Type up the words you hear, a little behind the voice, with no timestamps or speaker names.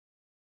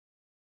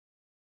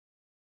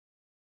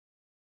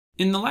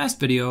In the last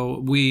video,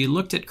 we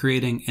looked at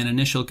creating an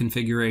initial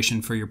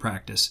configuration for your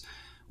practice.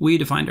 We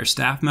defined our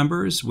staff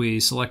members, we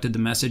selected the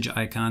message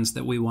icons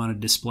that we wanted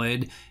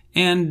displayed,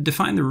 and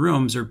defined the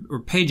rooms or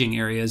paging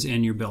areas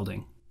in your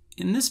building.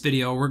 In this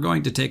video, we're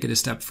going to take it a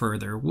step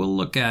further. We'll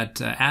look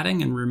at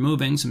adding and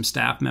removing some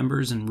staff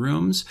members and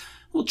rooms.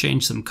 We'll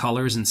change some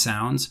colors and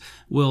sounds.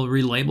 We'll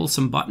relabel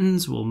some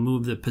buttons. We'll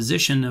move the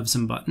position of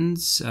some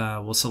buttons.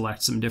 We'll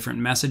select some different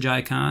message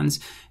icons.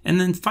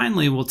 And then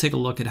finally, we'll take a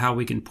look at how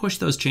we can push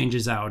those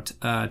changes out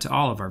to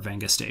all of our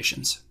Venga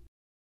stations.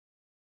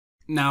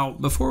 Now,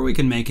 before we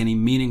can make any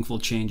meaningful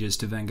changes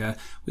to Venga,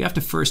 we have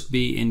to first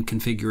be in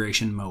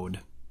configuration mode.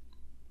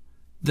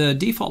 The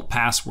default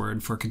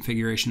password for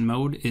configuration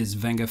mode is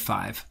Venga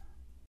 5.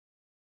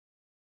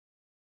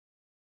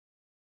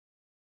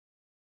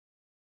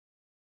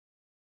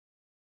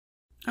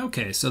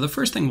 Okay, so the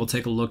first thing we'll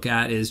take a look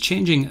at is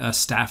changing a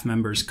staff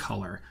member's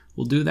color.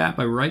 We'll do that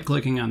by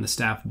right-clicking on the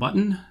staff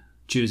button,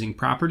 choosing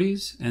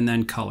Properties, and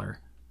then Color.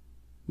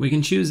 We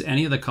can choose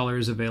any of the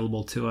colors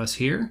available to us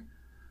here,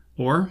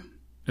 or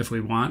if we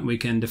want, we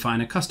can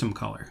define a custom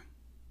color.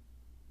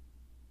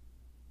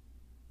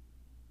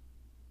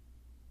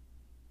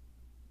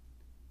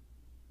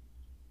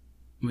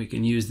 We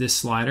can use this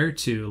slider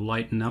to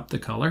lighten up the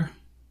color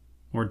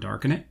or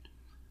darken it.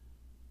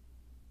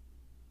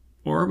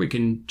 Or we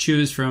can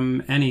choose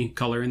from any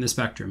color in the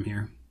spectrum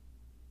here.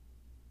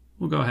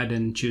 We'll go ahead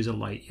and choose a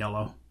light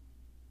yellow.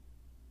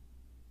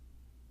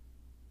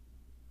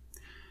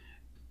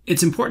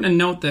 It's important to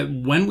note that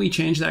when we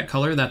change that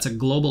color, that's a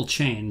global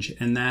change,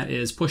 and that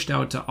is pushed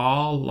out to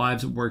all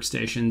live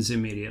workstations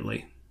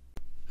immediately.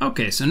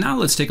 Okay, so now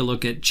let's take a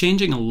look at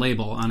changing a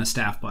label on a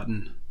staff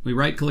button. We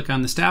right-click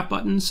on the staff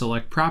button,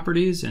 select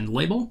Properties and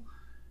Label,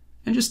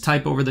 and just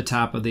type over the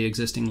top of the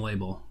existing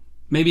label.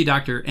 Maybe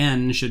Dr.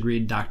 N should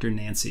read Dr.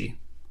 Nancy.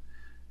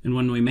 And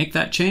when we make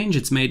that change,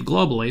 it's made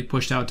globally,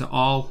 pushed out to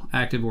all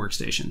active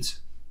workstations.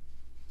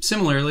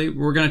 Similarly,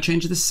 we're going to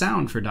change the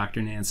sound for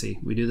Dr. Nancy.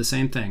 We do the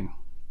same thing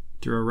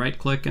through a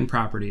right-click and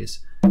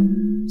Properties.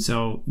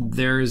 So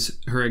there's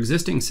her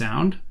existing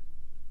sound.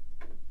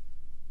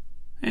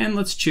 And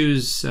let's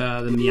choose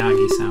the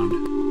Miyagi sound.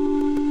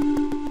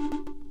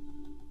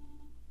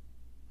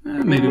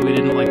 Maybe we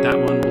didn't like that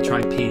one. We'll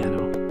try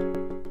piano.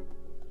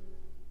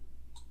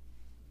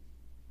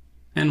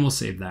 And we'll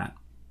save that.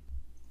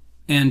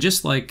 And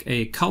just like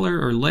a color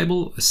or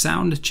label, a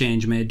sound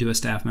change made to a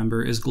staff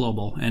member is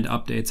global and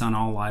updates on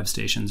all live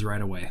stations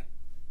right away.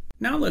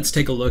 Now let's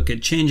take a look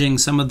at changing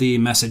some of the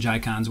message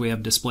icons we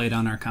have displayed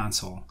on our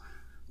console.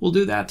 We'll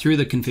do that through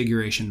the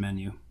configuration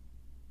menu.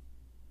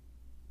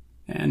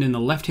 And in the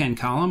left-hand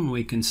column,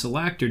 we can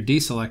select or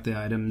deselect the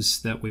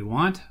items that we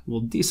want.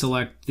 We'll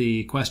deselect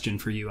the Question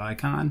for You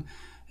icon,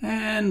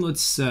 and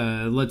let's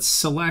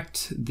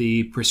select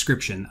the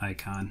prescription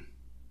icon.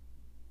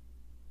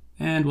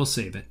 And we'll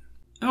save it.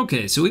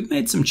 Okay, so we've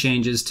made some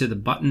changes to the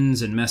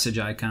buttons and message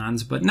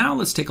icons, but now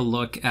let's take a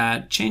look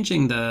at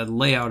changing the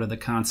layout of the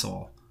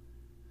console.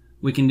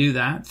 We can do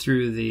that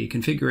through the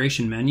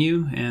configuration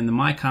menu and the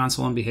My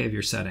Console and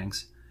Behavior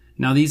settings.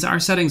 Now these are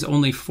settings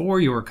only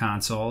for your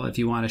console. If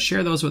you want to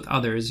share those with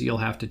others, you'll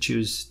have to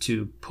choose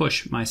to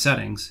push My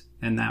Settings,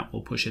 and that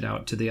will push it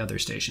out to the other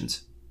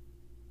stations.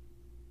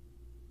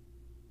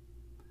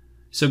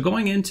 So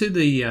going into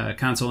the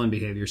console and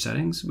behavior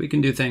settings, we can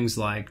do things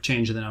like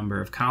change the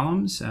number of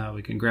columns.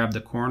 We can grab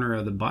the corner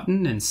of the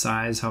button and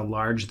size how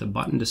large the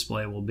button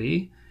display will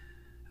be.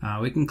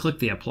 We can click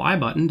the Apply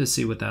button to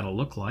see what that'll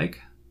look like.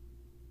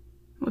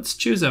 Let's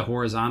choose a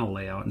horizontal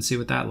layout and see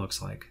what that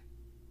looks like.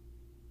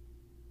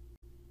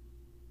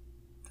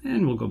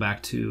 And we'll go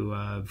back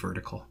to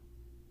vertical.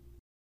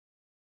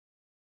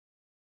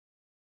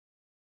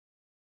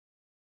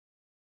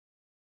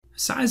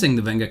 Sizing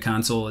the Venga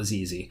console is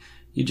easy.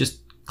 You just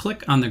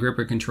click on the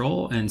gripper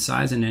control and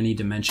size in any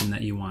dimension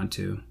that you want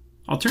to.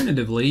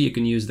 Alternatively, you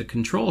can use the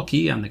Control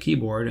key on the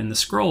keyboard and the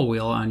scroll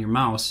wheel on your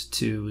mouse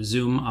to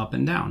zoom up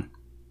and down.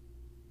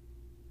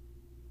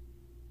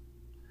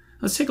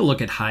 Let's take a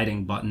look at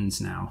hiding buttons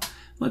now.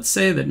 Let's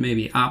say that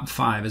maybe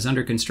Op5 is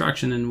under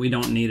construction and we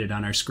don't need it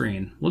on our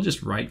screen. We'll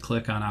just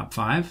right-click on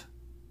Op5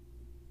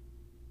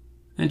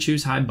 and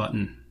choose Hide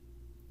Button.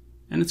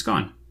 And it's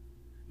gone.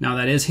 Now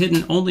that is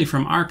hidden only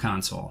from our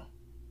console.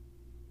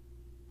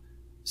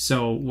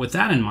 So with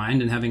that in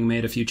mind, and having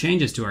made a few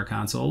changes to our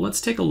console, let's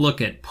take a look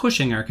at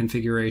pushing our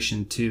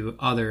configuration to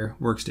other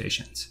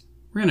workstations.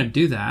 We're going to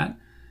do that.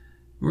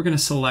 We're going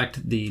to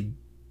select the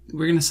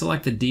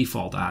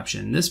default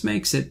option. This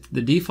makes it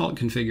the default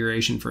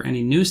configuration for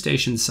any new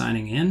stations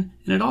signing in,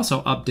 and it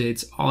also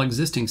updates all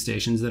existing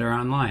stations that are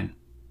online.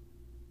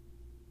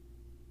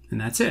 And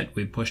that's it.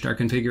 We've pushed our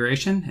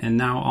configuration, and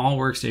now all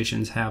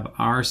workstations have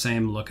our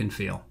same look and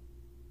feel.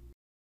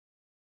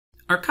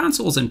 Our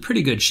console's in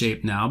pretty good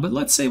shape now, but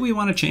let's say we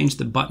want to change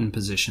the button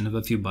position of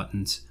a few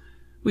buttons.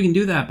 We can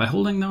do that by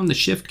holding down the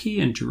Shift key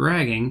and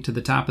dragging to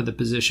the top of the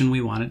position we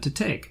want it to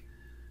take.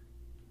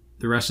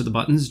 The rest of the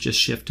buttons just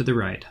shift to the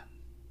right.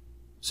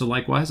 So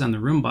likewise on the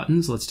room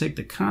buttons, let's take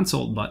the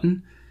console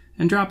button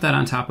and drop that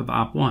on top of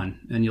Op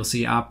 1, and you'll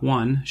see Op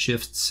 1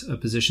 shifts a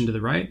position to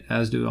the right,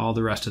 as do all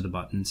the rest of the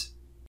buttons.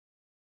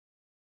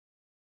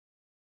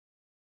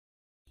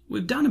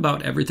 We've done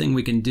about everything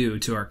we can do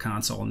to our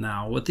console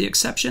now, with the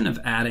exception of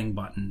adding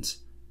buttons.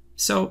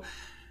 So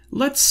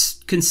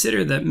let's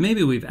consider that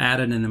maybe we've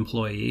added an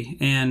employee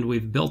and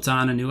we've built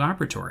on a new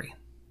operatory.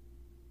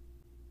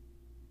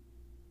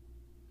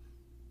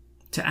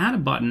 To add a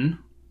button,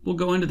 we'll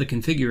go into the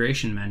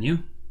Configuration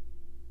menu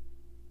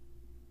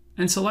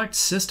and select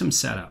System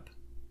Setup.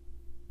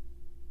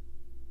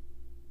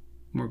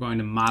 We're going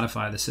to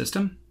modify the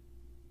system.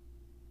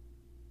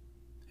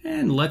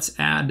 And let's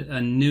add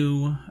a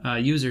new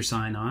user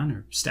sign-on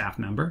or staff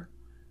member.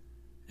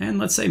 And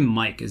let's say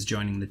Mike is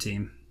joining the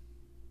team.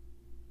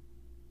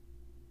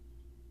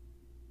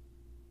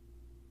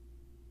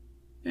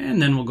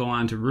 And then we'll go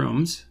on to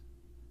Rooms.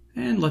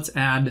 And let's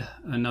add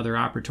another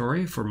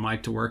operatory for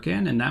Mike to work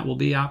in, and that will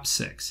be Op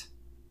 6.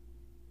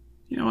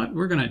 You know what?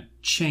 We're going to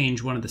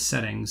change one of the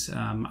settings.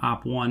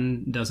 Op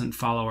 1 doesn't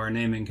follow our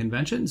naming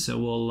convention, so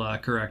we'll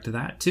correct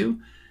that too.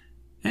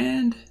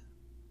 And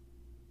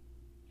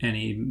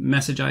any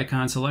message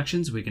icon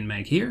selections we can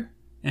make here,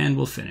 and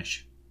we'll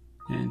finish.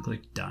 And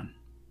click Done.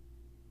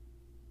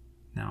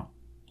 Now,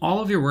 all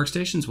of your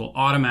workstations will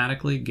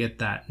automatically get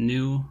that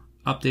new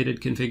updated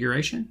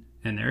configuration,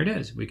 and there it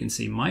is. We can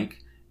see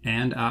Mike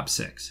and Op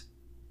 6.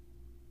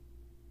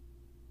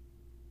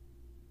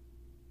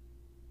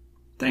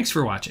 Thanks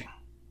for watching.